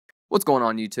What's going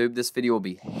on, YouTube? This video will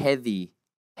be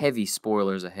heavy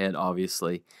spoilers ahead,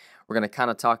 obviously. We're going to kind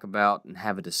of talk about and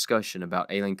have a discussion about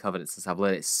Alien Covenant since I've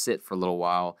let it sit for a little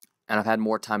while, and I've had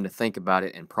more time to think about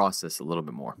it and process a little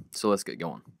bit more. So let's get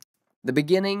going. The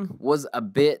beginning was a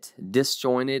bit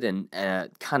disjointed and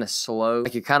kind of slow.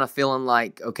 Like, you're kind of feeling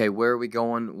like, okay, where are we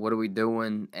going? What are we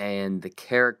doing? And the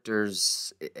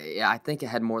characters, I think it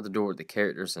had more to do with the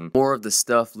characters and more of the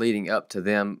stuff leading up to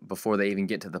them before they even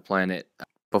get to the planet.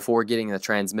 Before getting the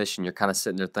transmission, you're kind of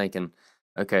sitting there thinking,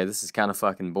 okay, this is kind of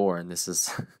fucking boring. This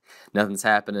is, nothing's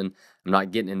happening. I'm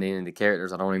not getting into any of the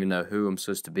characters. I don't even know who I'm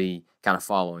supposed to be kind of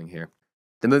following here.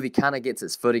 The movie kind of gets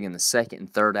its footing in the second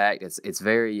and third act. It's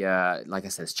very, like I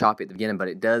said, it's choppy at the beginning, but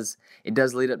it does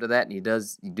lead up to that, and you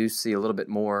do see a little bit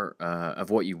more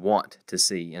of what you want to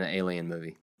see in an Alien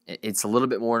movie. It's a little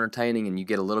bit more entertaining, and you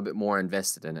get a little bit more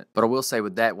invested in it. But I will say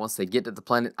with that, once they get to the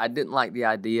planet, I didn't like the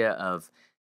idea of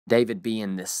David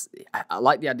being this. I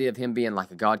like the idea of him being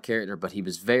like a god character, but he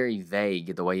was very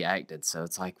vague the way he acted. So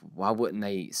it's like, why wouldn't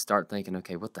they start thinking,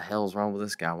 okay, what the hell's wrong with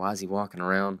this guy? Why is he walking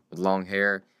around with long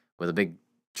hair, with a big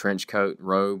trench coat,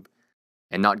 robe,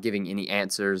 and not giving any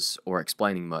answers or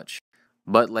explaining much?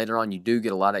 But later on, you do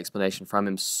get a lot of explanation from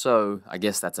him, so I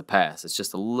guess that's a pass. It's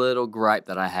just a little gripe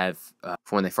that I have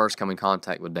for when they first come in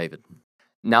contact with David.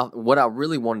 Now, what I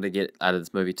really wanted to get out of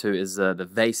this movie, too, is the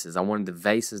vases. I wanted the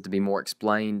vases to be more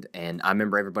explained, and I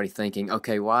remember everybody thinking,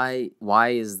 okay, why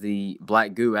is the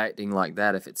black goo acting like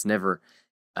that if it's never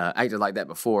acted like that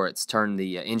before? It's turned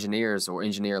the engineers or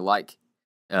engineer-like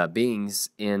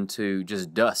beings into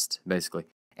just dust, basically.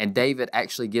 And David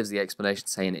actually gives the explanation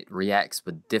saying it reacts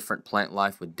with different plant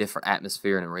life, with different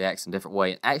atmosphere, and it reacts in a different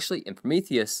way. And actually, in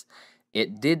Prometheus,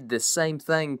 it did the same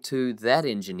thing to that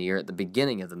engineer at the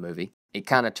beginning of the movie. It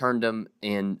kind of turned him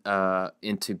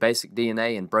into basic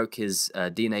DNA and broke his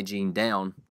DNA gene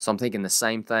down. So I'm thinking the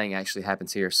same thing actually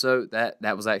happens here. So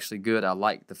that was actually good. I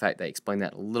like the fact they explained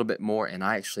that a little bit more, and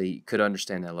I actually could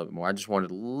understand that a little bit more. I just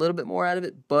wanted a little bit more out of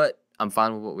it, but I'm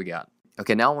fine with what we got.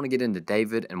 Okay, now I want to get into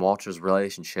David and Walter's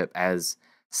relationship as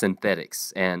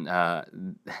synthetics and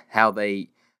how they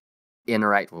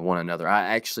interact with one another.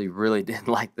 I actually really did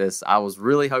like this. I was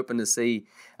really hoping to see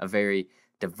a very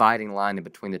dividing line in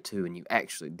between the two, and you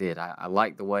actually did. I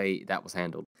like the way that was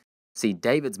handled. See,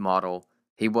 David's model,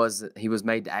 he was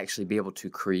made to actually be able to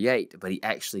create, but he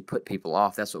actually put people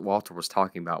off. That's what Walter was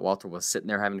talking about. Walter was sitting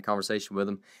there having a conversation with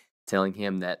him, telling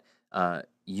him that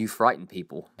you frighten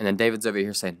people. And then David's over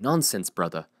here saying, nonsense,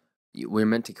 brother. We're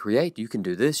meant to create. You can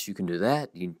do this, you can do that.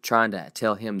 You're trying to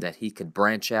tell him that he could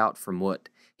branch out from what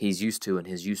he's used to and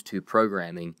his used to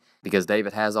programming, because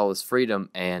David has all this freedom,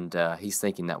 and he's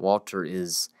thinking that Walter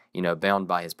is, bound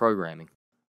by his programming.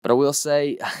 But I will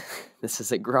say, this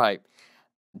is a gripe.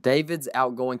 David's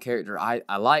outgoing character, I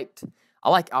like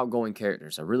outgoing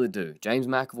characters. I really do. James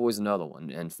McAvoy's another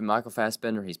one, and for Michael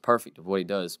Fassbender, he's perfect at what he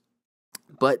does.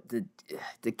 But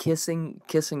the kissing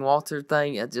Walter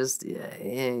thing,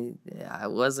 I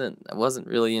wasn't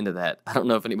really into that. I don't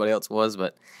know if anybody else was,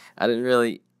 but I didn't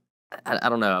really. I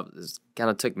don't know. It kind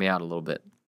of took me out a little bit.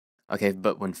 Okay,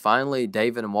 but when finally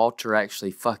David and Walter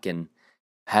actually fucking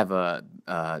have a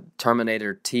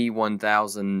Terminator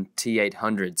T-1000, T-800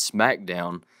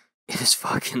 smackdown, it is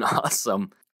fucking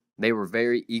awesome. They were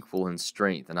very equal in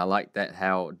strength, and I like that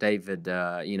how David,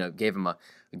 gave him a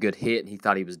good hit, and he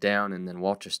thought he was down, and then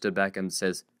Walter stood back and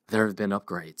says, "There have been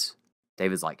upgrades."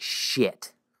 David's like,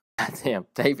 shit. Damn,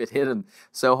 David hit him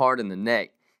so hard in the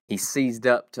neck, he seized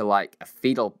up to like a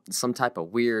fetal, some type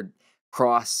of weird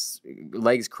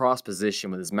legs cross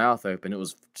position with his mouth open. It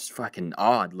was just fucking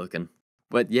odd looking,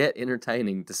 but yet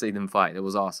entertaining to see them fight. It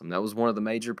was awesome. That was one of the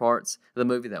major parts of the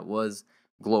movie that was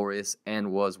glorious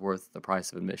and was worth the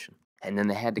price of admission. And then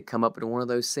they had to come up with one of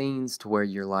those scenes to where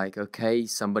you're like, okay,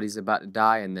 somebody's about to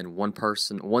die, and then one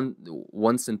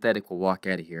synthetic will walk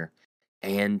out of here.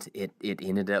 And it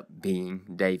ended up being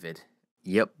David.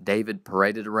 Yep, David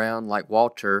paraded around like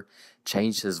Walter,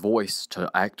 changed his voice to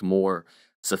act more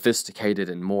sophisticated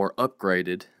and more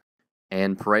upgraded,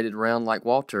 and paraded around like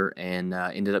Walter, and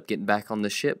ended up getting back on the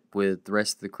ship with the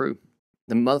rest of the crew.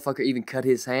 The motherfucker even cut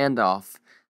his hand off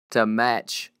to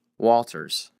match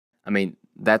Walter's. I mean,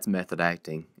 that's method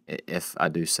acting, if I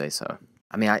do say so.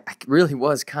 I mean, I really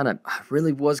was kind of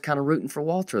rooting for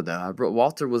Walter, though.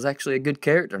 Walter was actually a good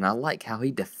character, and I like how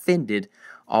he defended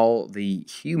all the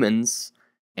humans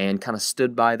and kind of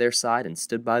stood by their side and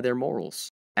stood by their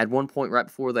morals. At one point, right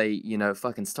before they,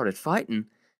 fucking started fighting,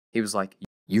 he was like,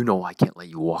 I can't let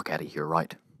you walk out of here,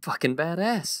 right? Fucking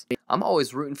badass. I'm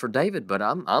always rooting for David, but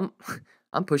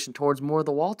I'm pushing towards more of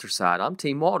the Walter side. I'm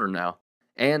Team Walter now.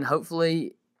 And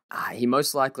hopefully, He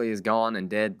most likely is gone and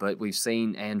dead, but we've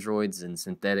seen androids and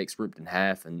synthetics ripped in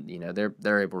half, and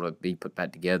they're able to be put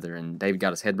back together. And David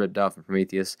got his head ripped off in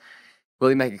Prometheus. Will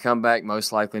he make a comeback?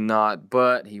 Most likely not,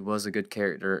 but he was a good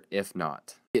character if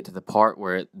not. Get to the part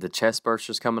where the chest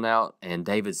burster's coming out, and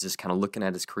David's just kind of looking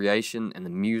at his creation, and the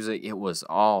music, it was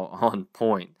all on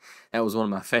point. That was one of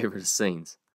my favorite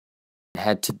scenes.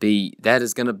 That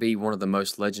is going to be one of the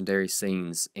most legendary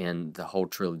scenes in the whole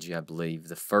trilogy, I believe.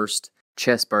 The first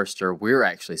chest burster we're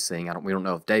actually seeing, we don't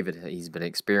know if he's been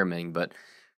experimenting, but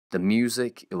the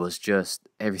music, it was just,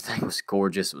 everything was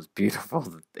gorgeous. It was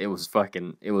beautiful. It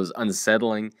was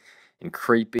unsettling and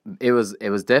creepy. It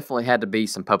was definitely had to be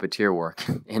some puppeteer work,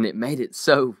 and it made it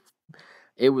so,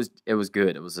 it was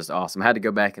good. It was just awesome. I had to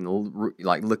go back and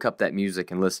look up that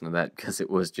music and listen to that, because it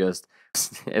was just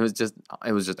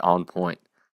on point.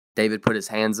 David put his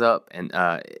hands up, and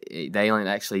the alien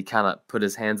actually kind of put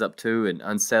his hands up too, and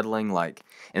unsettling,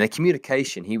 and the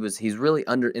communication, he's really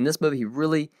in this movie, he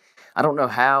really, I don't know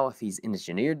how, if he's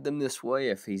engineered them this way,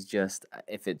 if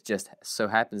it just so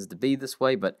happens to be this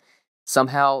way, but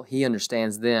somehow he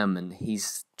understands them, and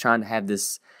he's trying to have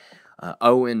this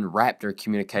Owen Raptor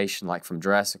communication, like from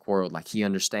Jurassic World, like he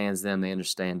understands them, they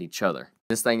understand each other.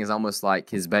 This thing is almost like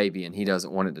his baby, and he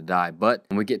doesn't want it to die. But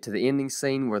when we get to the ending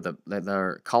scene where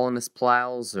their colonist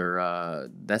plows, or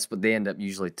that's what they end up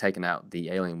usually taking out the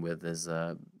alien with, is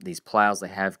these plows they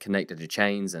have connected to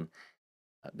chains, and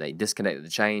they disconnected the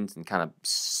chains and kind of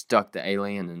stuck the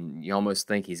alien, and you almost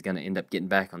think he's going to end up getting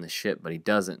back on the ship, but he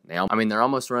doesn't. They're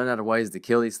almost running out of ways to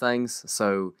kill these things,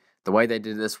 so the way they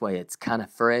did it this way, it's kind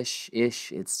of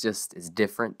fresh-ish. It's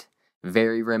different.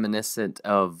 Very reminiscent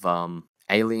of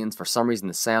Aliens. For some reason,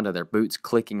 the sound of their boots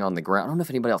clicking on the ground. I don't know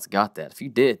if anybody else got that. If you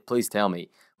did, please tell me.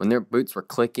 When their boots were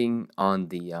clicking on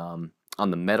the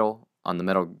metal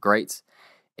grates,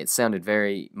 it sounded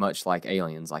very much like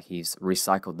Aliens. Like he's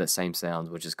recycled that same sound,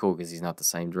 which is cool because he's not the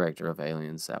same director of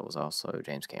Aliens. That was also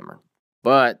James Cameron.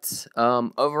 But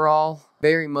overall,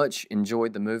 very much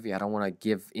enjoyed the movie. I don't want to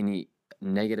give any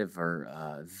negative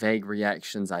or vague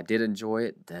reactions. I did enjoy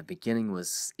it. The beginning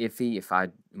was iffy.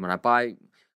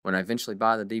 When I eventually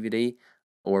buy the DVD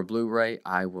or Blu-ray,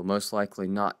 I will most likely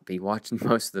not be watching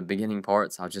most of the beginning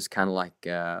parts. I'll just kind of I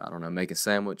don't know, make a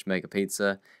sandwich, make a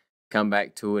pizza, come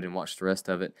back to it and watch the rest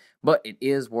of it. But it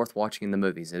is worth watching in the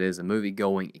movies. It is a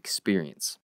movie-going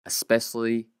experience,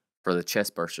 especially for the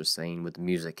chestburster scene with the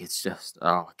music. It's just,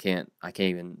 I can't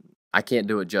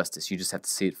do it justice. You just have to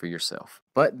see it for yourself.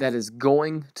 But that is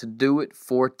going to do it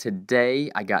for today.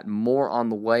 I got more on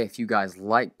the way. If you guys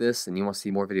like this and you want to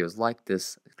see more videos like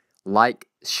this, like,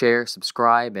 share,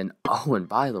 subscribe, and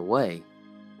by the way,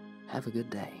 have a good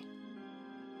day.